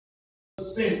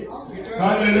Since.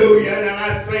 Hallelujah. And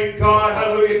I thank God,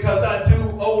 hallelujah, because I do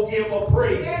owe him a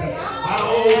praise. I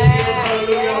owe him,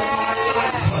 hallelujah, my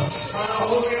life.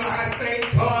 Hallelujah. I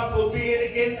thank God for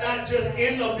being in, not just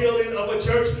in the building of a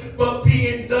church, but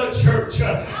being the church.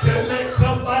 To let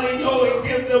somebody know and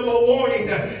give them a warning.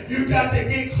 You got to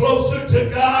get closer to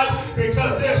God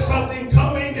because there's something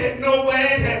coming that no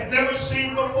man has never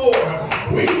seen before.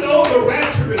 We know the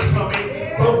rapture is coming,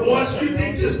 but once you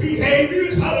think this behavior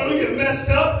is, hallelujah, messed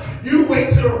up, you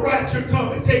wait till the rapture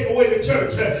come and take away the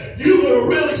church. You will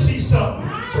really see something.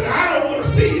 But I don't want to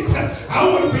see it. I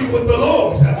want to be with the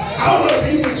Lord. I want to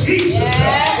be with Jesus.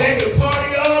 They can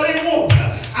party all they want.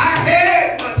 I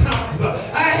had my time.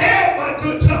 I had my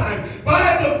good time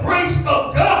by the grace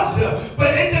of God.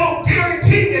 But it don't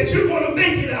guarantee that you're going to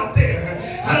make it out there.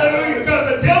 Hallelujah.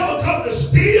 Because the devil comes to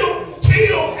steal,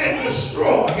 kill, and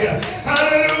destroy.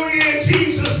 Hallelujah. In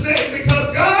Jesus' name.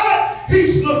 Because God,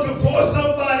 he's looking for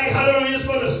somebody, hallelujah, is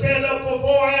going to stand up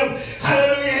before him.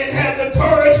 Hallelujah. And have the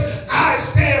courage. I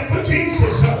stand for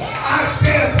Jesus. I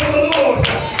stand for the Lord.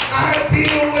 I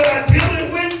deal what I'm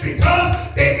dealing with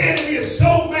because the enemy is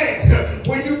so mad.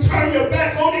 When you turn your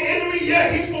back on the enemy,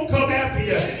 yeah, he's going to come after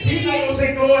you. He's not going to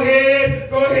say, go ahead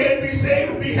and be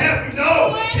saved and be happy.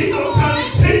 No, he's going to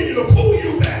continue to pull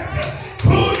you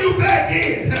back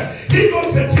in. He's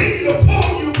going to continue to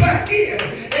pull you back in.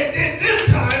 And then this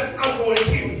time, I'm going to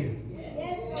kill you.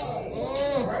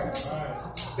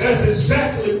 That's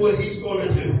exactly what he's going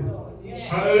to do.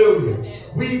 Hallelujah.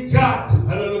 We got,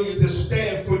 hallelujah, to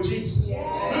stand for Jesus. Look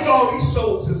at all these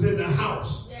souls that's in the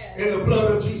house. In the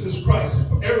blood of Jesus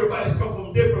Christ. Everybody come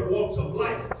from different walks of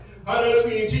life.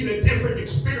 Hallelujah. And Jesus, different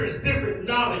experience, different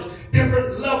knowledge,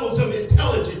 different levels of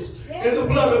intelligence. In the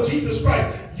blood of Jesus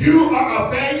Christ. You are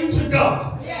of value to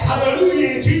God.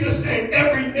 Hallelujah. In Jesus' name,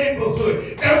 every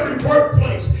neighborhood, every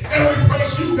workplace, every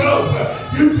place you go,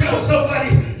 you tell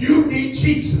somebody you need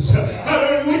Jesus.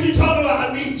 Hallelujah. When you talk about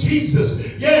I need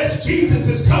Jesus, yes, Jesus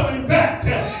is coming back.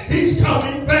 He's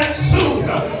coming back soon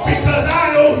because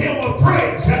I owe him a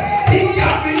praise. He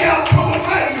got me out from a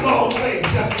mighty long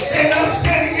ways. And I'm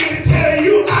standing here to tell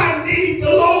you I need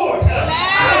the Lord.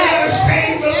 I'm not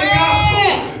ashamed of the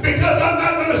gospel because I'm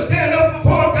not going to stand up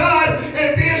before God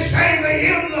and be ashamed of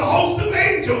him and the host of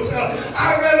angels.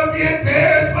 I'd rather be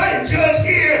embarrassed by a judge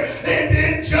here and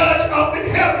then judge up in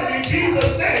heaven in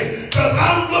Jesus' name. Because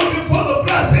I'm looking for the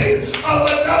blessing of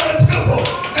another temple,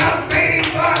 not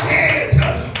made by hands,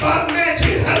 by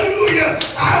mansion. Hallelujah.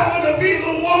 I want to be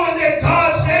the one that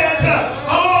God says,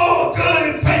 oh,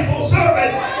 good and faithful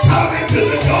servant, come into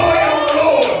the joy of the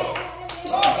Lord.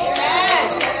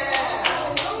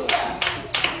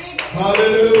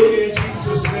 Hallelujah. In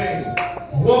Jesus' name.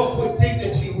 Walk with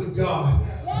dignity with God.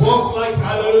 Walk like,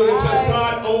 hallelujah, because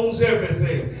God owns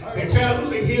everything. The cattle,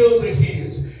 the hills are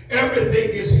his. Everything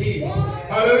is his.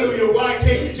 Hallelujah. Why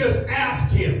can't you just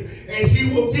ask him and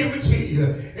he will give it to you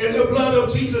in the blood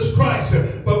of Jesus Christ?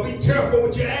 But be careful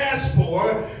what you ask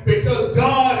for because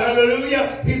God,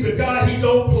 hallelujah, he's a God, he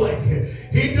don't play.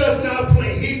 He does not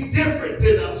play. He's different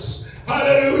than us.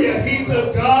 Hallelujah. He's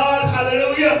a God,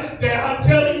 hallelujah, that I'm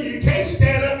telling you, you can't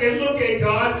stand up and look at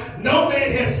God. No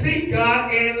man has seen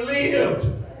God and lived.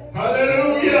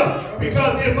 Hallelujah.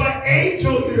 Because if an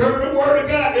angel, you heard the word of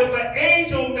God, if an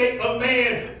angel make a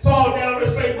man fall down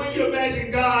his face, what do you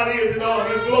imagine God is in all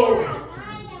his glory?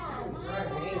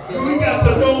 We got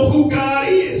to know who God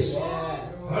is.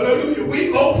 Hallelujah.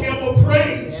 We owe him a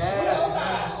praise.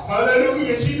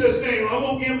 Hallelujah. In Jesus' name. I'm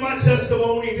going to give my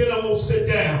testimony, then I'm going to sit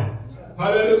down.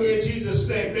 Hallelujah. In Jesus'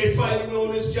 name. They fighting me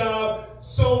on this job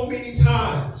so many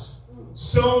times.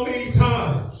 So many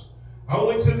times. I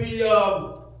went to the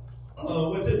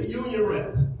union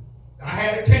rep. I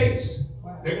had a case.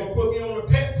 They're going to put me on a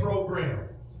PET program.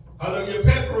 Hallelujah.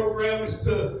 PET program is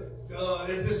to,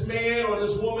 if this man or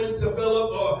this woman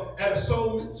develop or at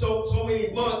so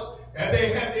many months that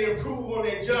they have to improve on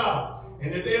their job.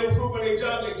 And if they don't improve on their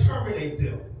job, they terminate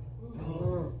them.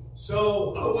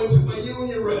 So I went to my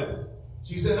union rep.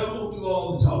 She said, I'm going to do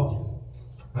all the talking.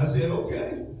 I said,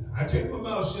 okay. I kept my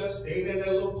mouth shut, stayed in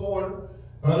that little corner.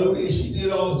 Hallelujah. She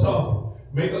did all the talking.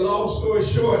 Make a long story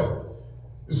short,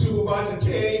 the supervisor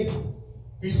came.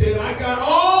 He said, I got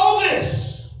all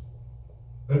this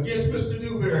against Mr.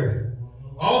 Dewberry.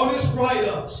 All this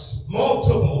write-ups,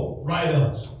 multiple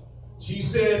write-ups. She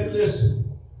said,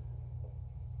 listen,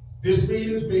 this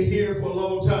meeting's been here for a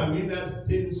long time. You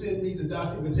didn't send me the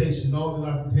documentation, all the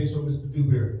documentation on Mr.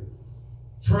 Dewberry.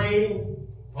 Training,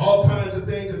 all kinds of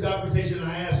things, the documentation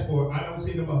I asked for. I don't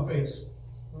see it in my face.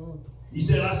 He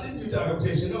said, I sent you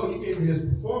documentation. No, you gave me his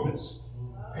performance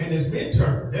and his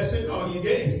midterm. That's it, all you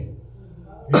gave me.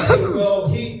 He said, well,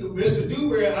 Mr.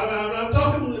 Dewberry, I'm not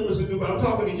talking to Mr. Dewberry, I'm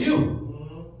talking to you.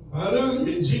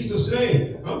 Hallelujah, in Jesus'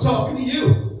 name. I'm talking to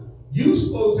you. You're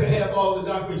supposed to have all the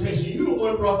documentation. You're the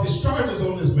one who brought these charges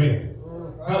on this man.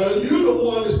 Hallelujah. You're the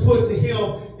one that's putting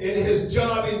him and his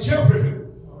job in jeopardy.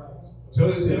 So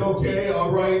he said, okay,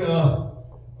 all right,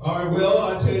 well,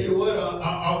 I'll tell you what,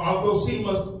 I'll go see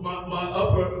my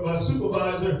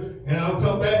supervisor, and I'll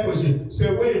come back with you. He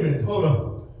said, wait a minute, hold on.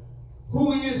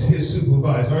 Who is his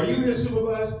supervisor? Are you his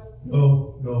supervisor?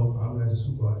 No, I'm not his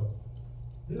supervisor.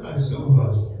 You're not his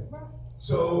supervisor.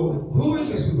 So, who is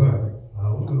his supervisor? I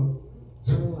don't know.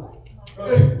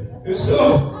 And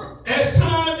so, as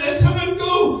time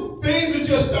goes, things are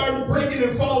just starting breaking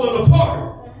and falling apart.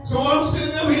 So I'm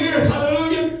sitting up here,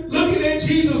 hallelujah, looking at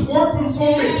Jesus working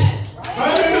for me.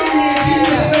 Hallelujah, in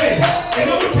Jesus' name. And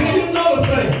I'm going to tell you another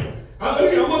thing.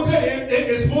 Hallelujah, I'm going to tell you,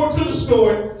 it's more to the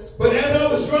story. But as I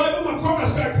was driving my car, I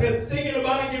started thinking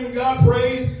about it, giving God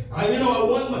praise. I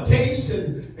won my case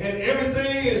and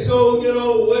everything. And so,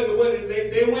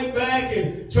 they went back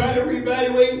and tried to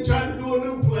reevaluate and tried to do a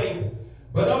new plan.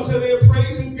 But I'm sitting there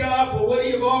praising God for what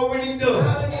he have already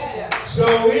done. So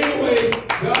anyway,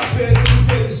 God said, let me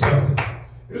tell you something.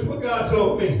 This is what God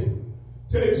told me.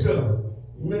 Tell you something.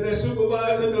 You remember that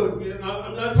supervisor?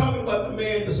 I'm not talking about the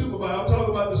man, the supervisor. I'm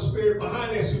talking about the spirit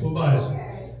behind that supervisor.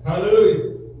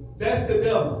 Hallelujah. That's the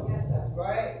devil.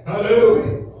 Right.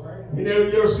 Hallelujah.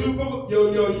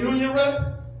 Your union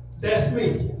rep, that's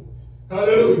me.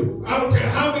 Hallelujah. I don't care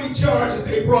how many charges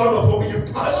they brought up on you.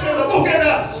 I said, look at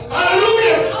us.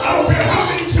 Hallelujah. I don't care how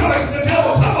many charges the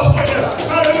devil come up on you.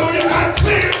 Hallelujah. I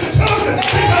clear the charges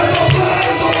because the blood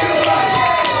is on your life.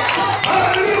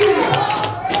 Hallelujah.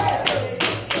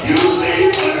 You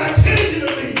leave when I tell you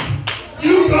to leave.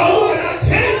 You go when I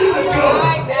tell you to go.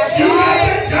 You got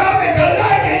that job because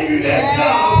I gave you that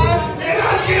job. And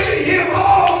I'm giving him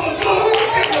all the glory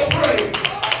and the praise.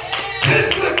 This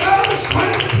is what God is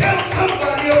trying to tell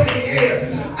somebody up in here.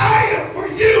 I am for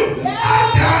you.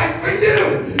 I died for you.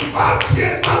 I'm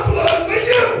shed my blood for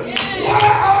you. Why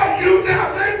are you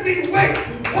not letting me wait?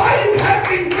 Why you have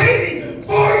me waiting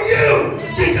for you?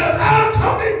 Because I'm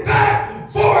coming back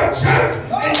for a church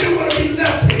and you're going to be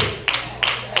left here.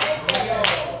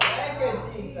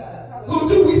 Who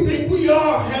do we think we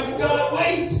are having God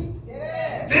wait?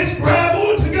 Let's grab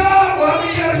on to God while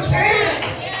we got a chance.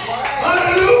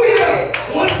 Hallelujah.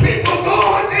 Once people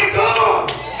gone, they gone.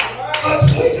 A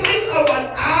twinkling of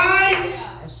an eye.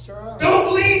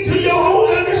 Don't lean to your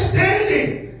own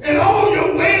understanding. In all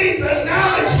your ways,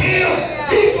 acknowledge him.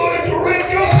 He's going to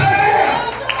direct your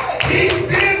path. He's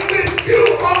been with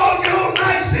you all your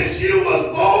life since you was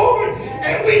born.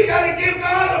 And we got to give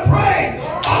God a praise.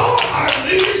 All our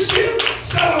leadership,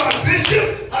 some of our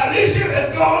bishop, our leadership has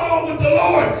gone on with the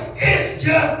Lord. It's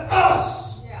just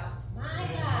us.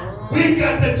 We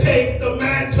got to take the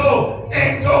mantle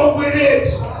and go with it.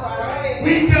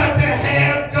 We got to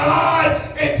have God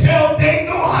and tell Dayton,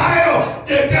 Ohio,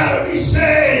 you got to be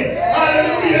saved.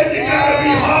 Hallelujah, you got to be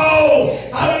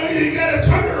whole. Hallelujah, you got to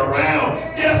turn it around.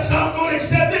 Yes, some going to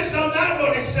accept it, some not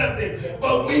going to accept it.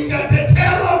 But we got to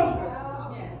tell them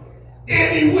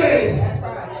anyway.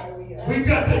 We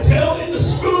got to tell in the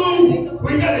school.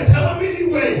 We got to tell them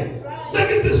anyway. Look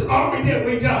at this army that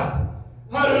we got.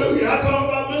 Hallelujah. I talk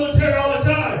about military all the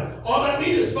time. All I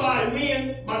need is 5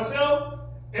 men, myself.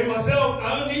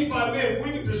 I don't need 5 men.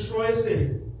 We can destroy a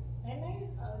city.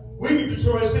 We can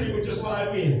destroy a city with just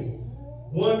 5 men.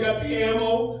 One got the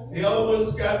ammo. The other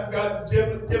one's got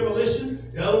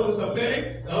demolition. The other one's a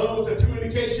medic. The other one's a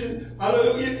communication.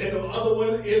 Hallelujah. And the other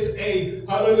one is a,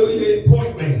 hallelujah,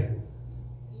 point man.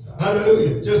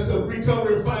 Hallelujah. Just to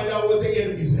recover and find out what the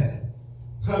enemy's at.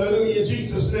 Hallelujah. In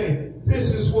Jesus' name.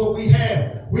 This is what we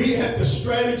have. We have to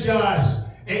strategize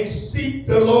and seek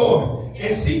the Lord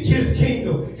and seek his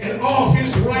kingdom and all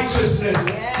his righteousness.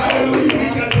 Hallelujah. We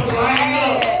got to line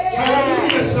up.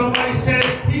 Hallelujah. Somebody said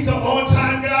he's an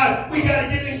on-time God. We got to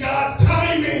get in God's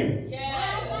timing.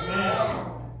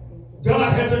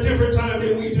 God has a different time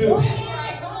than we do.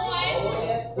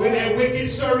 When that wicked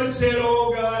servant said,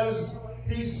 oh, God,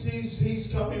 he's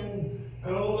coming. I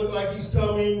don't look like he's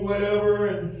coming, whatever.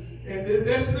 And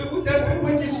that's the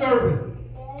wicked servant.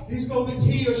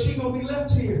 He or she gonna be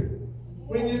left here.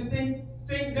 When you think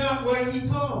not where he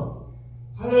come.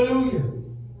 Hallelujah.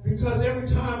 Because every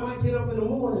time I get up in the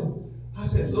morning, I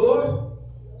said, Lord,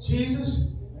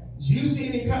 Jesus, you see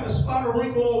any kind of spot or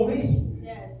wrinkle on me?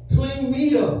 Yes. Clean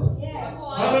me up. Yes.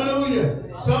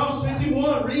 Hallelujah. Psalms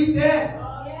 51, read that.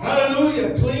 Yes.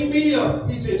 Hallelujah. Clean me up.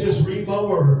 He said, just read my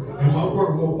word, and my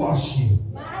word will wash you.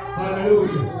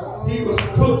 Hallelujah. He was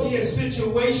put me in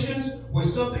situations where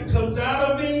something comes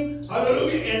out of me,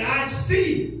 hallelujah, and I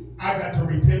see I got to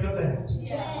repent of that.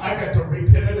 I got to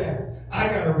repent of that. I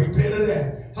got to repent of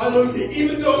that. Hallelujah.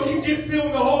 Even though you get filled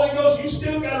with the Holy Ghost, you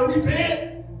still got to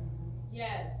repent.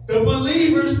 Yes. The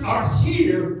believers are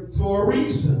here for a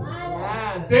reason.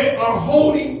 They are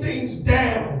holding things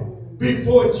down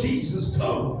before Jesus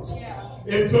comes.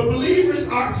 If the believers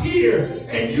are here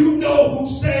and you know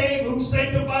who's saved, who's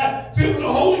sanctified, filled with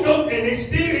the Holy Ghost, and they're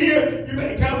still here, you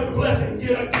better count it a blessing and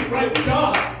get right with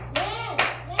God.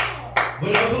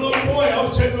 When I was a little boy, I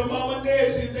was checking on mom and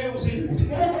dad, see if they was here.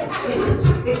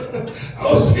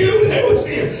 I was here when they was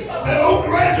here. I said, I hope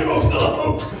the rapture will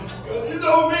come. Because you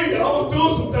know me, I was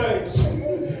doing some things.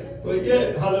 But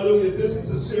yet, hallelujah, this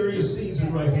is a serious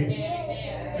season right here.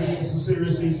 This is a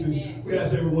serious season. We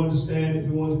ask everyone to stand. If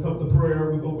you want to come to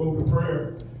prayer, we're going to go to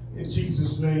prayer in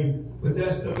Jesus' name. But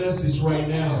that's the message right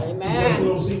now. Amen. You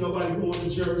don't see nobody going to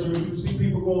church, or you see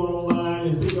people going online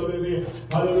and think of it.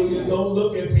 Hallelujah. Don't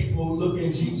look at people. Look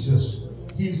at Jesus.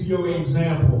 He's your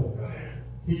example.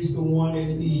 He's the one that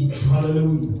leads.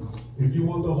 Hallelujah. If you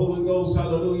want the Holy Ghost,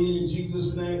 hallelujah, in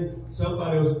Jesus' name,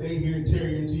 somebody will stay here and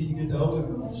tarry until you get the Holy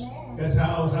Ghost. That's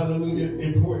how, hallelujah,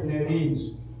 important that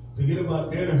is. Forget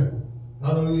about dinner.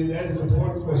 Hallelujah. That is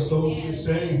important for a soul to get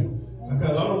saved.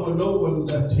 Because I don't want no one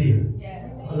left here.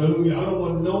 Hallelujah. I don't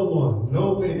want no one,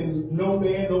 no man,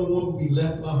 no woman be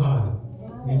left behind.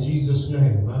 In Jesus'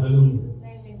 name. Hallelujah.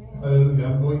 Hallelujah.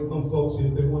 I'm waiting on folks.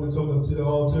 If they want to come up to the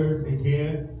altar, they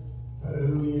can.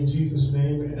 Hallelujah. In Jesus'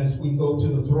 name. As we go to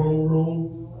the throne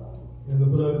room in the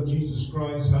blood of Jesus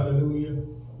Christ. Hallelujah.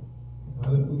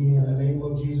 Hallelujah. In the name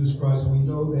of Jesus Christ, we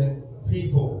know that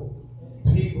people,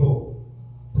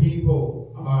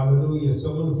 hallelujah.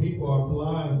 Some of the people are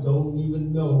blind, don't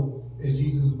even know that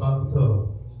Jesus is about to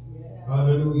come.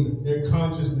 Hallelujah. Their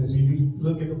consciousness, if you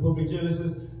look at the book of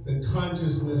Genesis, the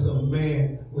consciousness of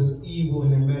man was evil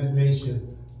in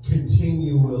imagination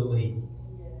continually.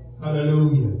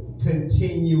 Hallelujah.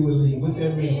 Continually. What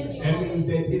that means? That means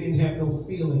that they didn't have no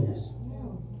feelings.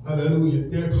 Hallelujah.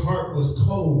 Their heart was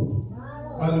cold.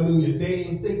 Hallelujah. They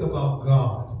didn't think about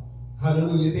God.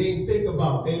 Hallelujah. They didn't think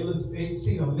about, they'd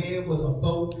seen a man with a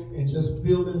boat and just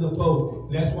building the boat.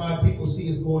 And that's why people see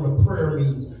us going to prayer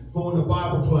meetings, going to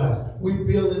Bible class. We're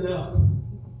building up.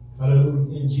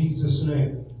 Hallelujah. In Jesus'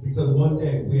 name. Because one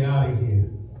day we're out of here.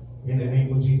 In the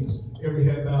name of Jesus. Every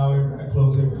head bow, every eye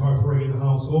closed, every heart pray in the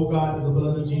house. Oh God, in the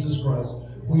blood of Jesus Christ,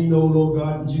 we know, Lord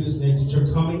God, in Jesus' name that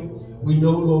you're coming. We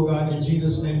know, Lord God, in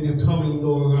Jesus' name you're coming,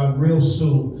 Lord God, real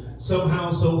soon.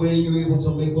 Somehow, some way, you're able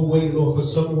to make a way, Lord, for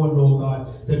someone, Lord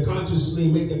God, to consciously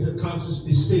make a conscious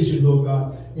decision, Lord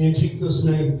God, in Jesus'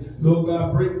 name. Lord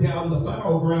God, break down the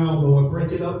fallow ground, Lord.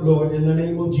 Break it up, Lord, in the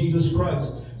name of Jesus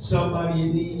Christ. Somebody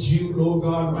needs you, Lord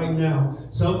God, right now.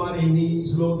 Somebody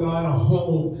needs, Lord God, a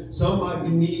home. Somebody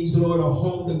needs, Lord, a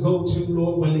home to go to,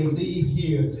 Lord, when they leave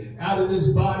here. Out of this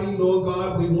body, Lord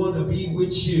God, we want to be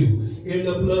with you. In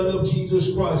the blood of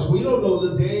Jesus Christ. We don't know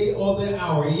the day or the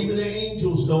hour. Even the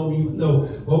angels don't even know.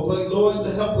 Oh, but Lord,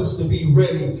 help us to be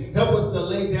ready. Help us to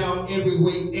lay down every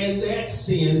weight and that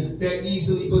sin that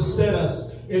easily beset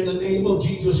us. In the name of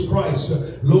Jesus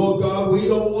Christ. Lord God, we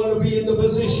don't want to be in the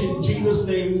position, in Jesus'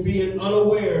 name, being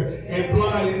unaware and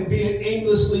blind and being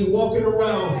aimlessly walking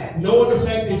around, knowing the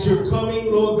fact that you're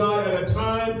coming, Lord God, at a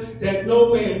time that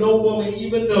no man, no woman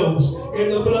even knows. In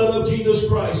the blood of Jesus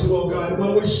Christ, Lord God.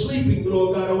 When we're sleeping,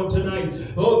 Lord God, on tonight,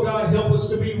 oh God, help us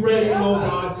to be ready, Lord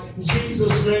God. In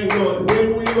Jesus' name, Lord.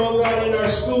 When we, Lord God, in our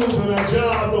schools and our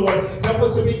job, Lord, help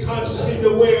us to be consciously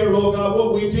aware, Lord God,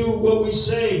 what we do, what we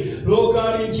say, Lord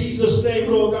God, in Jesus' name,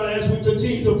 Lord God, as we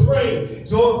continue to pray,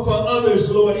 Lord, for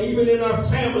others, Lord, even in our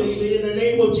family, in the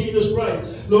name of Jesus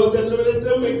Christ, Lord, that let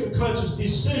them make a conscious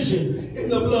decision in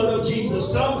the blood of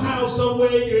Jesus. Somehow, some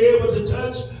way, you're able to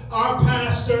touch our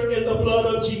pastor in the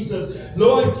blood of Jesus.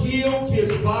 Lord, heal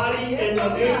his body in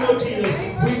the name of Jesus.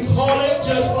 We call it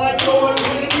just like, Lord,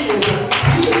 what it is.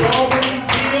 He is already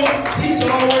healed. He's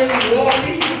already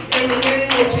walking in the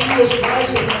name of Jesus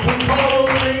Christ. We call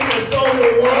those things as though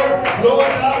they were. Lord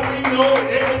God, we know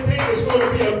everything is going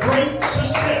to be a great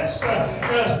success.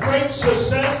 A great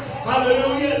success.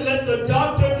 Hallelujah. Let the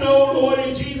doctor know, Lord,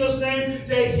 in Jesus' name,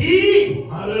 that he,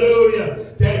 hallelujah,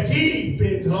 that he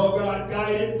been, oh God,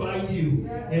 guided by you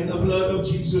in the blood of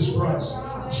Jesus Christ.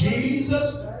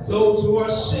 Jesus, those who are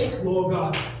sick, Lord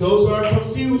God, those who are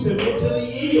confused and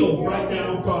mentally ill right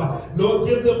now, God, Lord,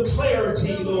 give them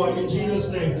clarity, Lord, in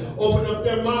Jesus' name. Open up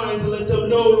their minds and let them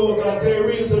know, Lord God, there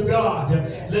is a God.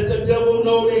 Let the devil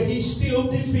know that he's still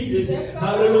defeated.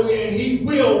 Hallelujah. And he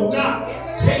will not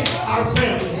take our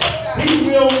families. He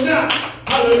will not,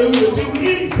 hallelujah, do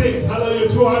anything, hallelujah,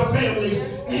 to our families,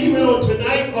 even on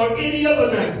tonight or any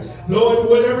other night. Lord,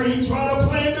 whatever he tried to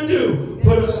plan to do,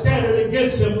 put a standard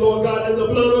against him, Lord God, in the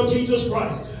blood of Jesus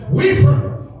Christ. We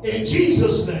pray in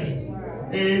Jesus' name.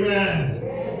 Amen.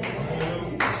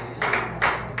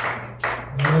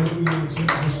 Hallelujah, in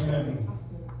Jesus' name.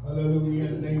 Hallelujah,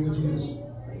 in the name of Jesus.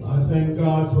 I thank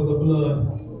God for the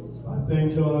blood. I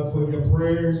thank God for your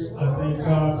prayers. I thank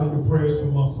God for your prayers for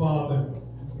my father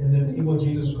in the name of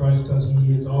Jesus Christ, because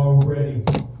he is already,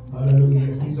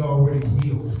 hallelujah, he's already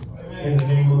healed in the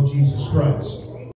name of Jesus Christ.